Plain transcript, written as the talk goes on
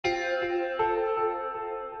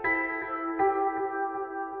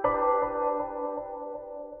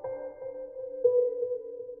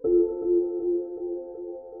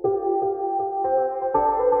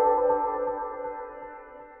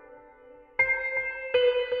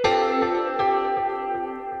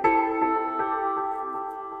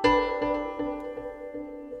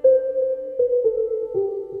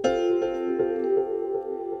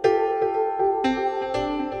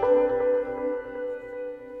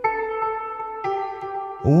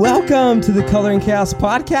Welcome to the Color and Chaos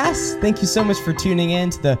podcast. Thank you so much for tuning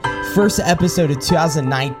in to the first episode of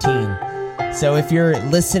 2019. So if you're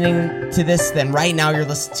listening to this, then right now you're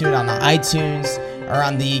listening to it on the iTunes or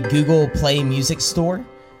on the Google Play Music Store.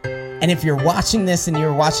 And if you're watching this and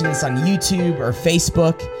you're watching this on YouTube or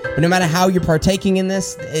Facebook, but no matter how you're partaking in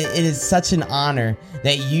this, it is such an honor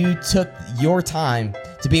that you took your time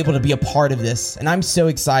to be able to be a part of this. And I'm so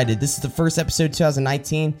excited. This is the first episode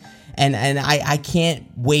 2019. And I can't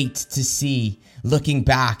wait to see, looking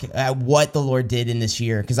back at what the Lord did in this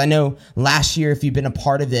year. Because I know last year, if you've been a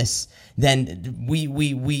part of this, then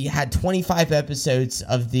we had 25 episodes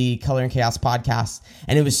of the Color and Chaos podcast.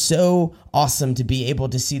 And it was so awesome to be able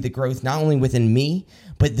to see the growth, not only within me,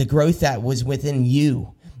 but the growth that was within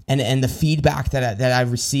you. And the feedback that I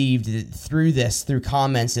received through this, through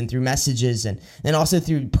comments and through messages, and also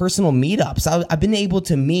through personal meetups. I've been able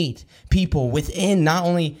to meet people within not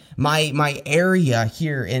only my area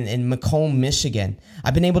here in Macomb, Michigan.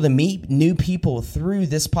 I've been able to meet new people through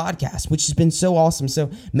this podcast, which has been so awesome.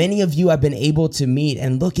 So many of you I've been able to meet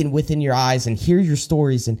and look within your eyes and hear your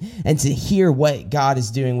stories and to hear what God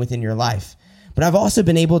is doing within your life. But I've also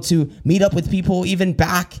been able to meet up with people even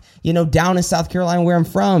back, down in South Carolina where I'm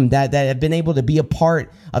from that have been able to be a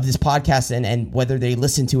part of this podcast and whether they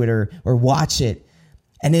listen to it or watch it.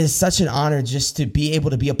 And it is such an honor just to be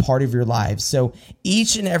able to be a part of your lives. So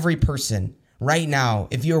each and every person right now,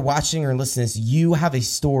 if you're watching or listening to this, you have a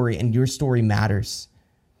story and your story matters.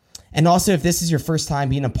 And also, if this is your first time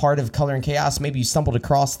being a part of Color and Chaos, maybe you stumbled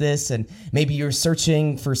across this and maybe you're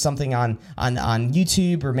searching for something on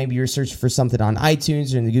YouTube, or maybe you're searching for something on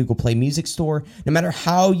iTunes or in the Google Play Music Store. No matter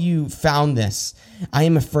how you found this, I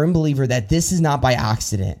am a firm believer that this is not by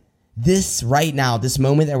accident. This right now, this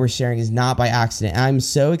moment that we're sharing is not by accident. And I'm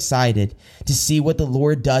so excited to see what the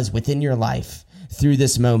Lord does within your life through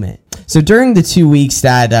this moment. So during the 2 weeks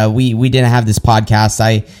that we didn't have this podcast,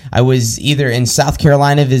 I was either in South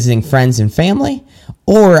Carolina visiting friends and family,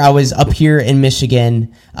 or I was up here in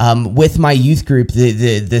Michigan with my youth group,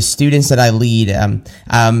 the students that I lead.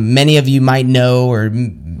 Many of you might know, or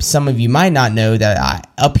some of you might not know, that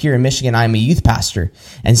up here in Michigan, I'm a youth pastor.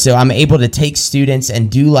 And so I'm able to take students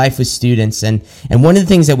and do life with students. And one of the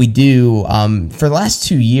things that we do for the last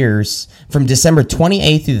 2 years, from December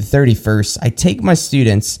 28th through the 31st, I take my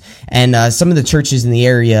students, and some of the churches in the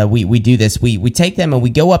area, we do this. We take them and we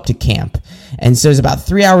go up to camp. And so it's about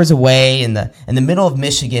 3 hours away in the middle of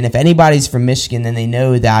Michigan. If anybody's from Michigan, then they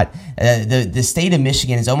know that the state of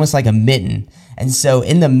Michigan is almost like a mitten. And so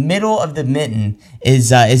in the middle of the mitten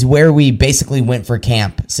is where we basically went for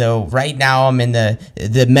camp. So right now I'm in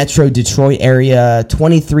the Metro Detroit area,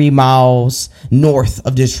 23 miles north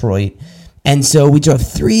of Detroit. And so we drove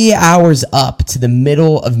 3 hours up to the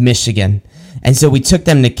middle of Michigan. And so we took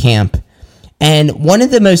them to camp. And one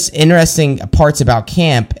of the most interesting parts about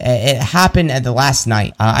camp, it happened at the last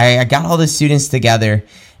night. I got all the students together,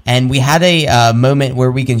 and we had a moment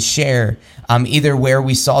where we can share either where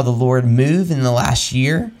we saw the Lord move in the last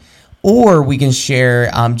year, or we can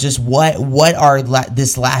share just what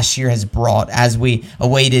this last year has brought as we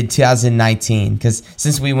awaited 2019. Because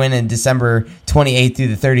since we went in December 28th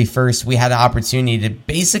through the 31st, we had an opportunity to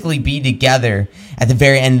basically be together at the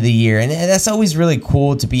very end of the year. And that's always really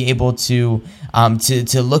cool to be able to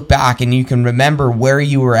look back and you can remember where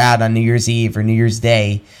you were at on New Year's Eve or New Year's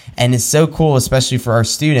Day. And it's so cool, especially for our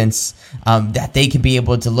students, that they can be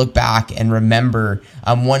able to look back and remember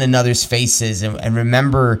one another's faces and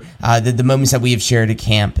remember the moments that we have shared at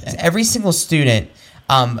camp. Every single student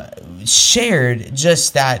shared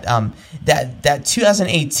just that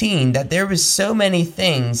 2018, that there was so many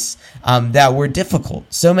things that were difficult,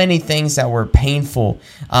 so many things that were painful.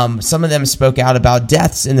 Some of them spoke out about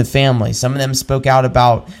deaths in the family. Some of them spoke out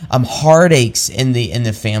about heartaches in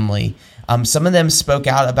the family. Some of them spoke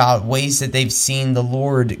out about ways that they've seen the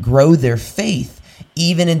Lord grow their faith,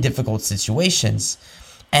 even in difficult situations.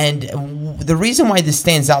 And the reason why this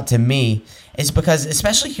stands out to me is because,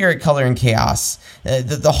 especially here at Color and Chaos,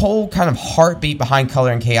 the whole kind of heartbeat behind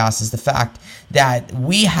Color and Chaos is the fact that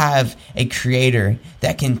we have a creator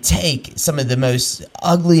that can take some of the most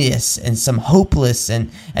ugliest and some hopeless and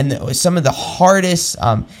some of the hardest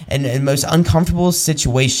and most uncomfortable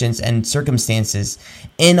situations and circumstances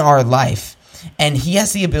in our life. And he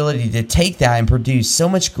has the ability to take that and produce so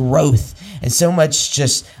much growth and so much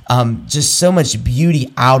just so much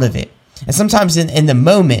beauty out of it. And sometimes in the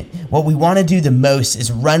moment, what we want to do the most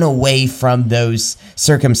is run away from those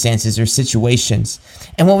circumstances or situations.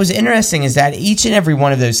 And what was interesting is that each and every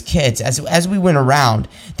one of those kids, as we went around,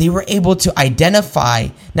 they were able to identify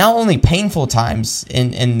not only painful times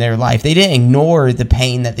in their life, they didn't ignore the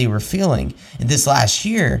pain that they were feeling in this last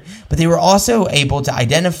year, but they were also able to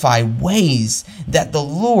identify ways that the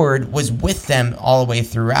Lord was with them all the way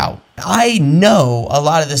throughout. I know a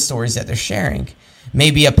lot of the stories that they're sharing.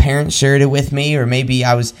 Maybe a parent shared it with me, or maybe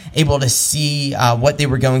I was able to see what they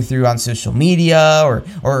were going through on social media, or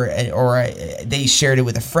they shared it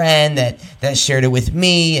with a friend that shared it with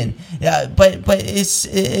me. And but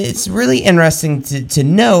it's really interesting to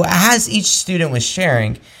know, as each student was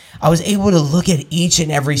sharing, I was able to look at each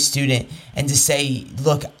and every student and to say,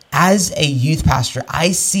 look, as a youth pastor,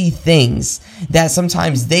 I see things that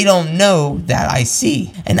sometimes they don't know that I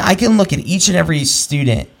see. And I can look at each and every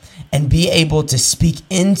student and be able to speak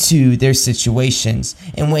into their situations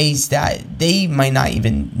in ways that they might not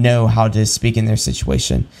even know how to speak in their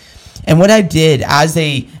situation. And what I did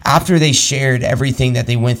after they shared everything that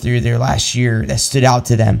they went through their last year that stood out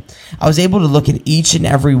to them, I was able to look at each and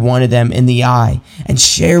every one of them in the eye and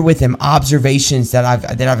share with them observations that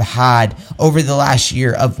I've had over the last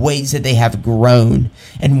year of ways that they have grown,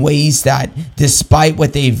 and ways that despite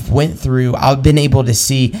what they've went through, I've been able to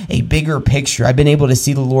see a bigger picture. I've been able to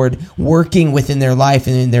see the Lord working within their life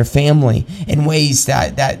and in their family in ways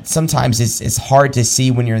that sometimes it's hard to see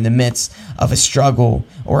when you're in the midst of a struggle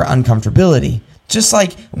or uncomfortability. Just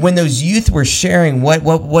like when those youth were sharing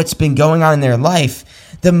what's been going on in their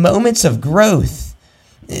life, the moments of growth,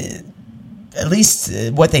 at least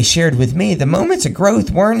what they shared with me, the moments of growth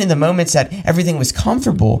weren't in the moments that everything was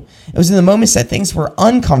comfortable. It was in the moments that things were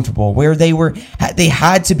uncomfortable, where they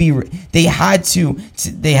had to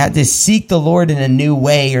seek the Lord in a new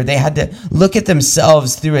way, or they had to look at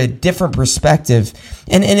themselves through a different perspective.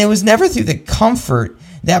 And it was never through the comfort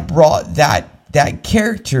that brought that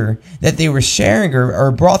character that they were sharing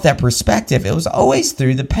or brought that perspective. It was always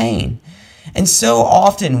through the pain. And so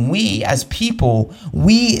often we as people,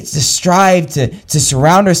 we strive to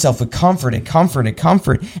surround ourselves with comfort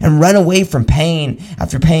and run away from pain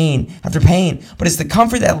after pain after pain. But it's the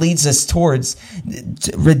comfort that leads us towards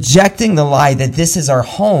rejecting the lie that this is our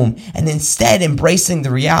home, and instead embracing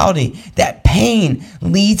the reality that pain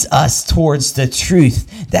leads us towards the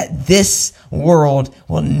truth that this world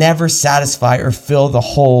will never satisfy or fill the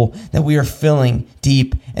hole that we are filling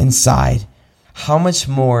deep inside. How much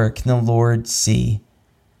more can the Lord see?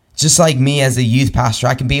 Just like me as a youth pastor,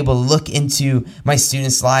 I can be able to look into my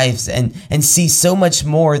students' lives and see so much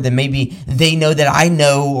more than maybe they know that I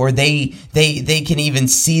know, or they can even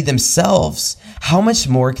see themselves. How much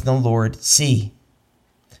more can the Lord see?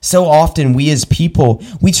 So often we as people,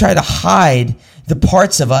 we try to hide the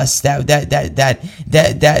parts of us that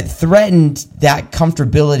threatened that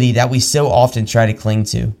comfortability that we so often try to cling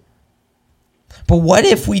to. But what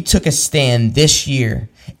if we took a stand this year,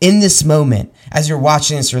 in this moment, as you're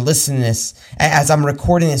watching this or listening to this, as I'm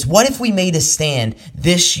recording this? What if we made a stand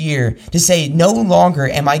this year to say, no longer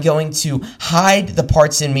am I going to hide the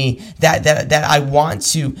parts in me that I want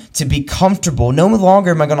to be comfortable. No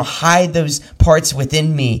longer am I going to hide those parts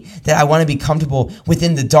within me that I want to be comfortable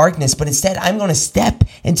within the darkness, but instead I'm going to step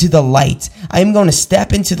into the light. I'm going to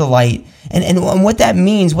step into the light. And what that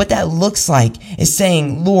means, what that looks like, is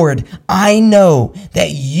saying, Lord, I know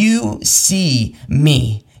that you see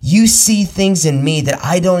me. You see things in me that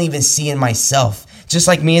I don't even see in myself. Just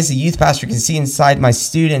like me as a youth pastor can see inside my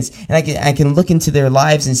students, and I can look into their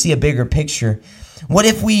lives and see a bigger picture. What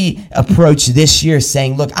if we approach this year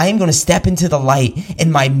saying, look, I am going to step into the light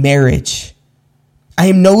in my marriage. I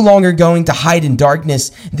am no longer going to hide in darkness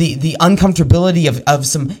the uncomfortability of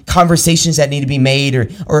some conversations that need to be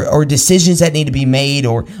made, or decisions that need to be made,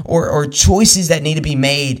 or choices that need to be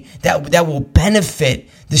made that will benefit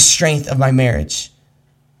the strength of my marriage.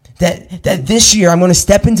 That this year I'm going to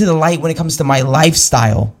step into the light when it comes to my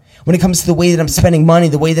lifestyle, when it comes to the way that I'm spending money,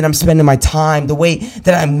 the way that I'm spending my time, the way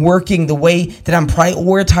that I'm working, the way that I'm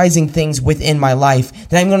prioritizing things within my life,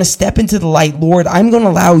 that I'm going to step into the light. Lord, I'm going to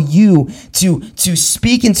allow you to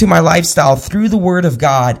speak into my lifestyle through the word of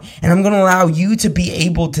God. And I'm going to allow you to be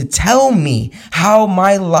able to tell me how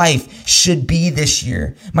my life should be this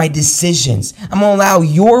year, my decisions. I'm going to allow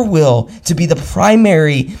your will to be the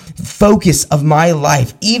primary focus of my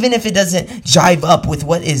life, even if it doesn't jive up with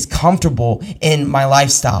what is comfortable in my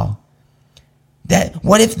lifestyle. That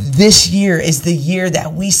what if this year is the year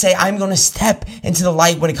that we say, I'm going to step into the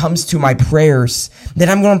light when it comes to my prayers, that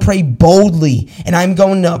I'm going to pray boldly and I'm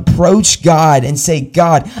going to approach God and say,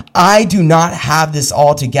 God, I do not have this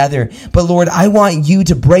all together, but Lord, I want you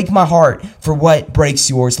to break my heart for what breaks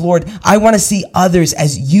yours. Lord, I want to see others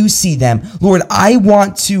as you see them. Lord, I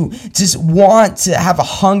want to have a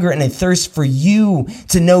hunger and a thirst for you,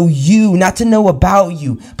 to know you, not to know about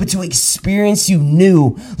you, but to experience you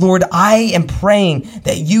new. Lord, I am praying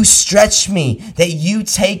that you stretch me, that you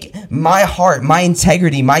take my heart, my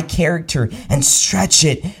integrity, my character, and stretch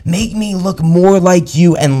it. Make me look more like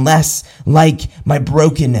you and less like my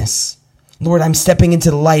brokenness. Lord, I'm stepping into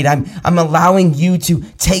the light. I'm allowing you to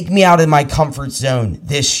take me out of my comfort zone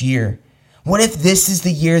this year. What if this is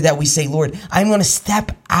the year that we say, Lord, I'm going to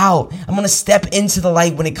step out. I'm going to step into the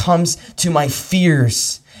light when it comes to my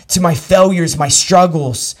fears, to my failures, my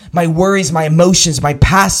struggles, my worries, my emotions, my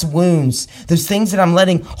past wounds, those things that I'm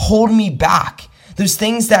letting hold me back, those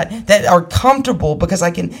things that are comfortable because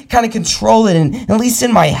I can kind of control it. And at least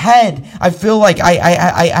in my head, I feel like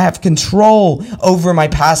I have control over my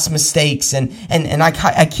past mistakes and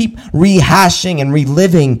I keep rehashing and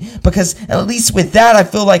reliving, because at least with that, I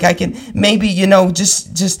feel like I can maybe,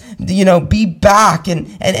 just be back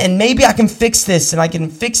and maybe I can fix this and I can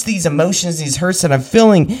fix these emotions, these hurts that I'm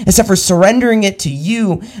feeling, except for surrendering it to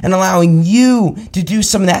you and allowing you to do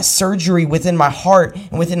some of that surgery within my heart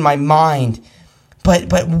and within my mind.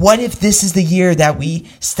 But what if this is the year that we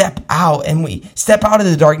step out and we step out of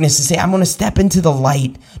the darkness and say, I'm going to step into the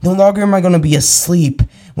light. No longer am I going to be asleep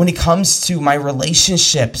when it comes to my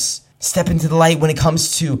relationships. Step into the light when it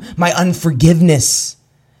comes to my unforgiveness,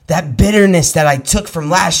 that bitterness that I took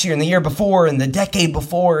from last year and the year before and the decade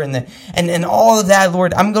before and all of that.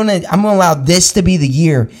 Lord, I'm going to allow this to be the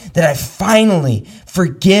year that I finally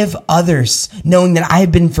forgive others, knowing that I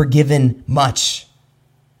have been forgiven much.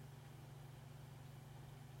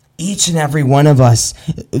 Each and every one of us,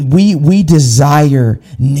 we desire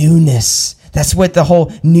newness. That's what the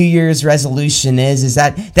whole New Year's resolution is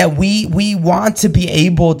that we want to be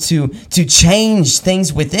able to change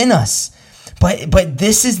things within us. But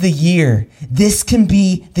this is the year. This can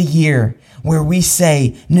be the year where we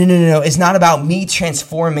say, no, it's not about me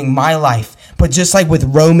transforming my life. But just like with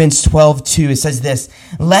Romans 12:2, it says this: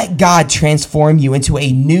 let God transform you into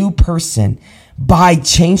a new person by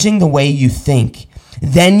changing the way you think.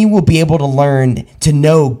 Then you will be able to learn to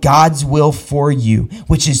know God's will for you,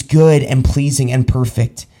 which is good and pleasing and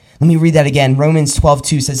perfect. Let me read that again. Romans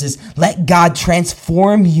 12:2 says this: let God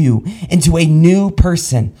transform you into a new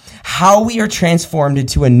person. How we are transformed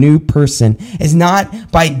into a new person is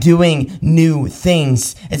not by doing new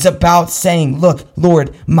things. It's about saying, look,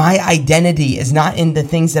 Lord, my identity is not in the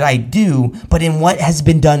things that I do, but in what has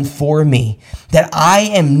been done for me. That I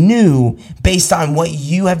am new based on what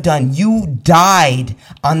you have done. You died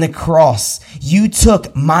on the cross. You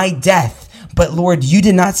took my death. But Lord, you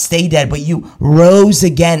did not stay dead, but you rose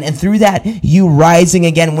again. And through that, you rising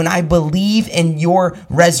again. When I believe in your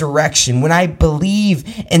resurrection, when I believe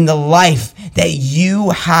in the life that you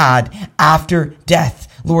had after death,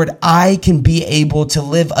 Lord, I can be able to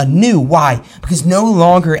live anew. Why? Because no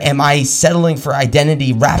longer am I settling for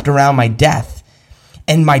identity wrapped around my death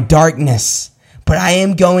and my darkness. But I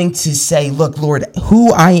am going to say, look, Lord,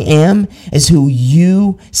 who I am is who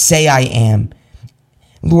you say I am.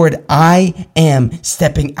 Lord, I am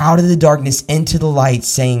stepping out of the darkness into the light,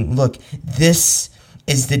 saying, look, this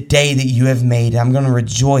is the day that you have made. I'm going to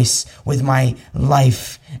rejoice with my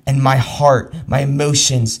life and my heart, my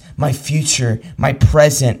emotions, my future, my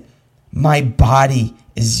present. My body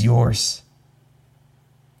is yours.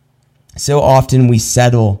 So often we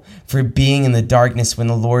settle for being in the darkness when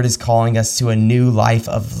the Lord is calling us to a new life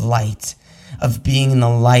of light, of being in the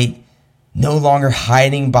light, no longer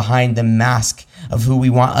hiding behind the mask of who we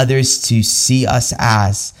want others to see us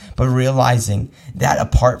as, but realizing that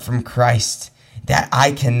apart from Christ, that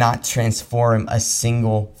I cannot transform a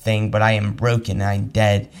single thing, but I am broken and I'm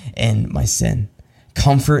dead in my sin.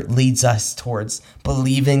 Comfort leads us towards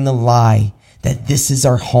believing the lie that this is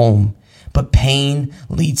our home, but pain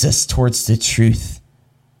leads us towards the truth.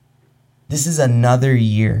 This is another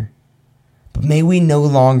year. But may we no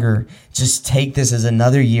longer just take this as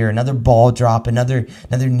another year, another ball drop, another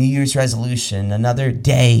New Year's resolution, another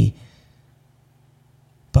day.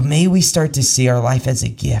 But may we start to see our life as a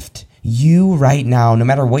gift. You right now, no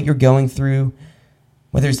matter what you're going through,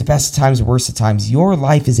 whether it's the best of times or worst of times, your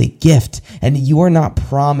life is a gift and you are not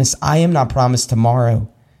promised. I am not promised tomorrow.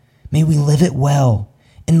 May we live it well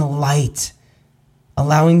in the light,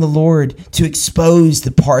 allowing the Lord to expose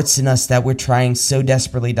the parts in us that we're trying so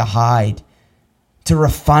desperately to hide. to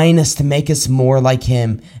refine us, to make us more like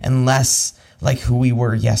him and less like who we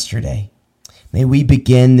were yesterday. May we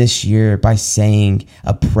begin this year by saying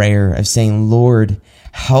a prayer of saying, Lord,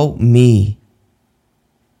 help me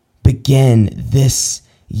begin this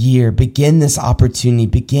year, begin this opportunity,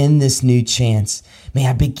 begin this new chance. May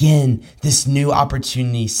I begin this new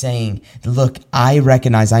opportunity saying, look, I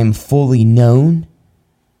recognize I am fully known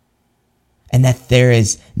and that there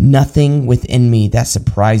is nothing within me that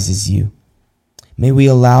surprises you. May we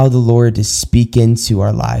allow the Lord to speak into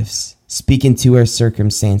our lives, speak into our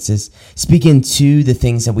circumstances, speak into the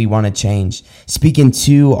things that we want to change, speak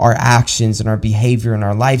into our actions and our behavior and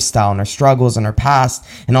our lifestyle and our struggles and our past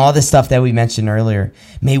and all the stuff that we mentioned earlier.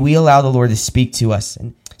 May we allow the Lord to speak to us.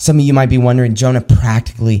 And some of you might be wondering, Jonah,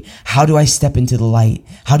 practically, how do I step into the light?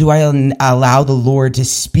 How do I allow the Lord to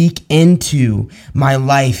speak into my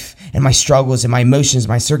life and my struggles and my emotions,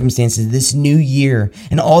 my circumstances, this new year,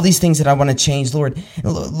 and all these things that I want to change?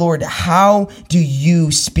 Lord, how do you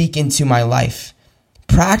speak into my life?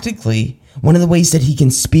 Practically, one of the ways that he can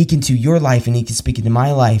speak into your life and he can speak into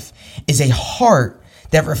my life is a heart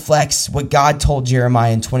that reflects what God told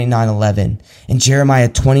Jeremiah in 29:11. In Jeremiah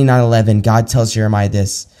 29:11, God tells Jeremiah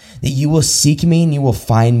this, that you will seek me and you will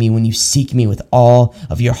find me when you seek me with all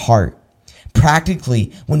of your heart.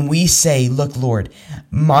 Practically, when we say, look, Lord,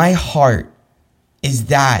 my heart is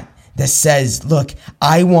that says, look,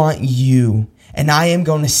 I want you and I am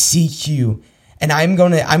going to seek you and I'm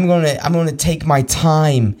going to take my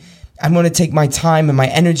time. I'm going to take my time and my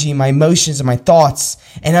energy and my emotions and my thoughts,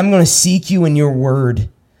 and I'm going to seek you in your word.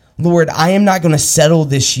 Lord, I am not going to settle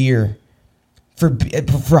this year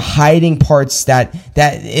for hiding parts that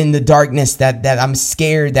in the darkness that I'm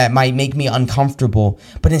scared that might make me uncomfortable.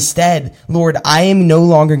 But instead, Lord, I am no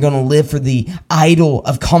longer going to live for the idol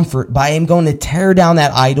of comfort, but I am going to tear down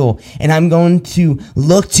that idol and I'm going to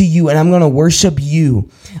look to you and I'm going to worship you,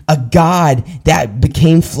 a God that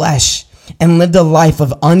became flesh and lived a life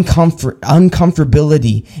of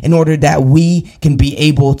uncomfortability in order that we can be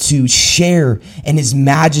able to share in his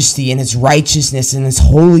majesty and his righteousness and his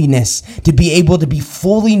holiness, to be able to be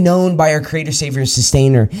fully known by our Creator, Savior,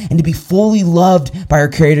 Sustainer, and to be fully loved by our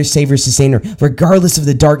Creator, Savior, Sustainer, regardless of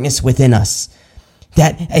the darkness within us.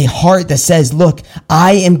 That a heart that says, look,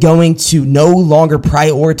 I am going to no longer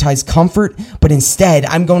prioritize comfort, but instead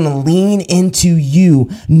I'm going to lean into you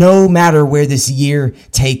no matter where this year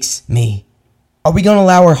takes me. Are we going to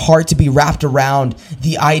allow our heart to be wrapped around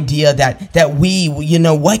the idea that we,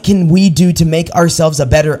 what can we do to make ourselves a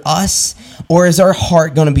better us? Or is our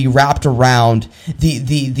heart going to be wrapped around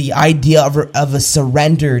the idea of a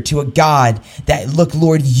surrender to a God that, look,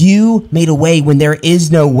 Lord, you made a way when there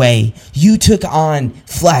is no way. You took on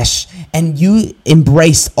flesh and you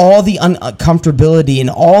embraced all the uncomfortability and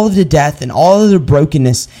all of the death and all of the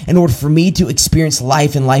brokenness in order for me to experience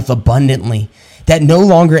life and life abundantly. That no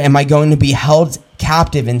longer am I going to be held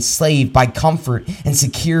captive, enslaved by comfort and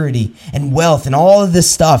security and wealth and all of this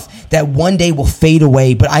stuff that one day will fade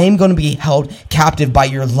away. But I am going to be held captive by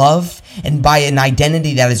your love and by an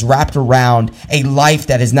identity that is wrapped around a life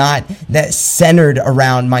that is not that centered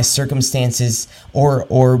around my circumstances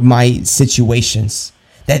or my situations.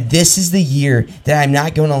 That this is the year that I'm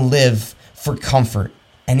not going to live for comfort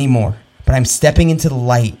anymore, but I'm stepping into the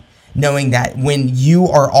light, knowing that when you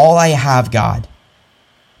are all I have, God,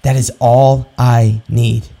 that is all I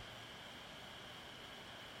need.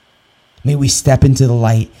 May we step into the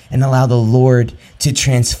light and allow the Lord to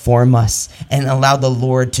transform us and allow the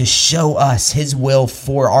Lord to show us his will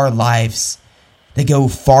for our lives that go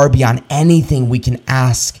far beyond anything we can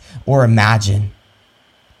ask or imagine.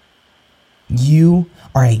 You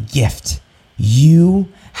are a gift.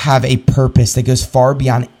 You have a purpose that goes far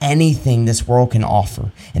beyond anything this world can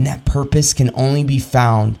offer. And that purpose can only be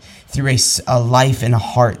found through a life and a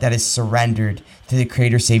heart that is surrendered to the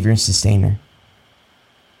Creator, Savior, and Sustainer.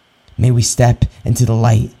 May we step into the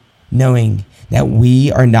light, knowing that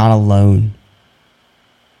we are not alone.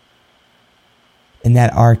 And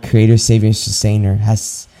that our Creator, Savior, and Sustainer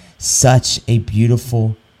has such a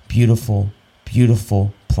beautiful, beautiful,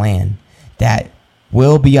 beautiful plan that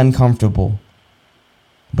will be uncomfortable,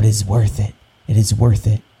 but it's worth it. It is worth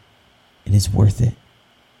it. It is worth it.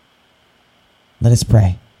 Let us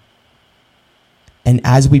pray. And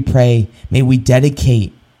as we pray, may we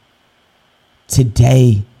dedicate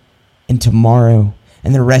today and tomorrow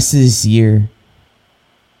and the rest of this year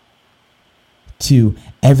to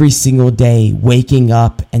every single day waking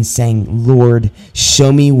up and saying, Lord,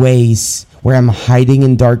 show me ways where I'm hiding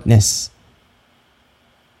in darkness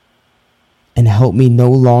and help me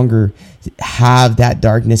no longer have that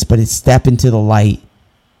darkness, but step into the light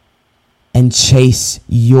and chase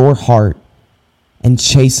your heart and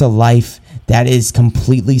chase a life that is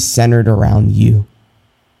completely centered around you.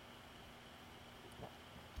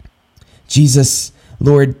 Jesus,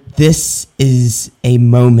 Lord, this is a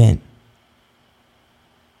moment.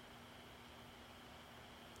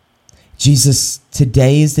 Jesus,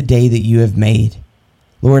 today is the day that you have made.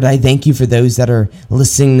 Lord, I thank you for those that are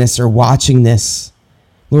listening to this or watching this.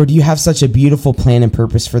 Lord, you have such a beautiful plan and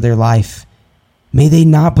purpose for their life. May they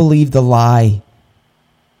not believe the lie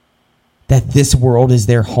that this world is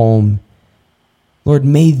their home. Lord,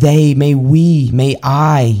 may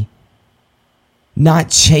I not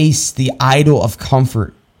chase the idol of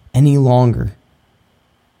comfort any longer.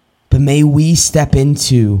 But may we step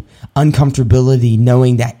into uncomfortability,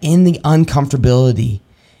 knowing that in the uncomfortability,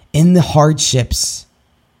 in the hardships,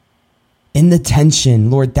 in the tension,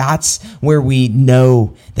 Lord, that's where we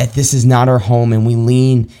know that this is not our home, and we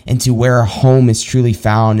lean into where our home is truly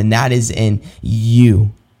found, and that is in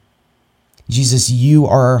you. Jesus, you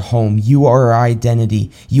are our home. You are our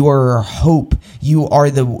identity. You are our hope. You are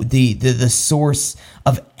the source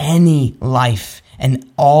of any life and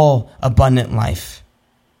all abundant life.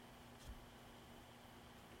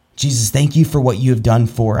 Jesus, thank you for what you have done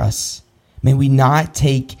for us. May we not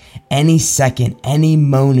take any second, any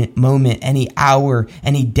moment, any hour,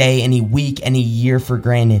 any day, any week, any year for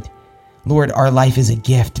granted. Lord, our life is a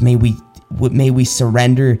gift. May we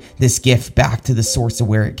surrender this gift back to the source of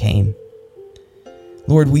where it came.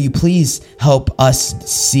 Lord, will you please help us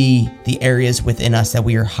see the areas within us that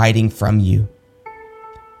we are hiding from you?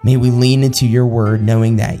 May we lean into your word,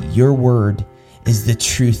 knowing that your word is the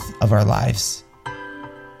truth of our lives.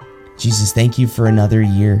 Jesus, thank you for another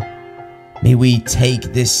year. May we take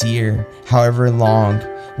this year, however long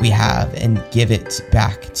we have, and give it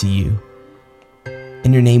back to you.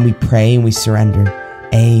 In your name we pray and we surrender.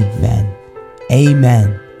 Amen.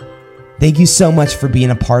 Amen. Thank you so much for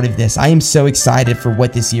being a part of this. I am so excited for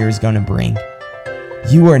what this year is going to bring.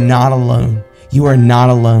 You are not alone. You are not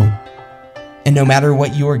alone. And no matter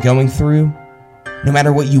what you are going through, no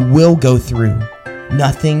matter what you will go through,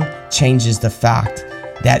 nothing changes the fact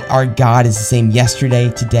that our God is the same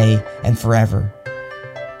yesterday, today, and forever.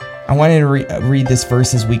 I wanted to read this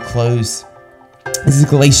verse as we close. This is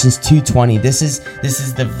Galatians 2:20. This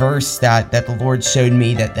is the verse that the Lord showed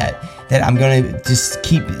me that I'm going to just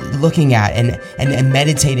keep looking at and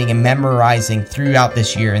meditating and memorizing throughout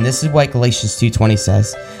this year. And this is what Galatians 2:20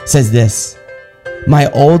 says. It says this: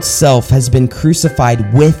 "My old self has been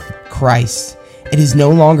crucified with Christ. It is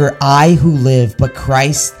no longer I who live, but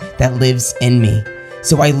Christ that lives in me.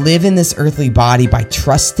 So I live in this earthly body by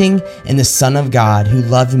trusting in the Son of God who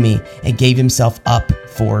loved me and gave himself up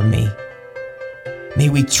for me." May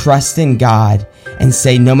we trust in God and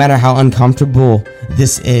say, no matter how uncomfortable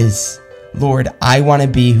this is, Lord, I want to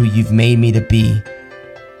be who you've made me to be.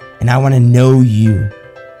 And I want to know you.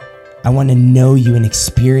 I want to know you and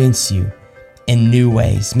experience you in new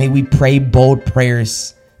ways. May we pray bold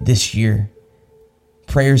prayers this year.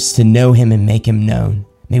 Prayers to know him and make him known.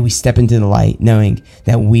 May we step into the light knowing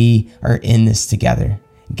that we are in this together.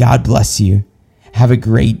 God bless you. Have a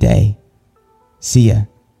great day. See ya.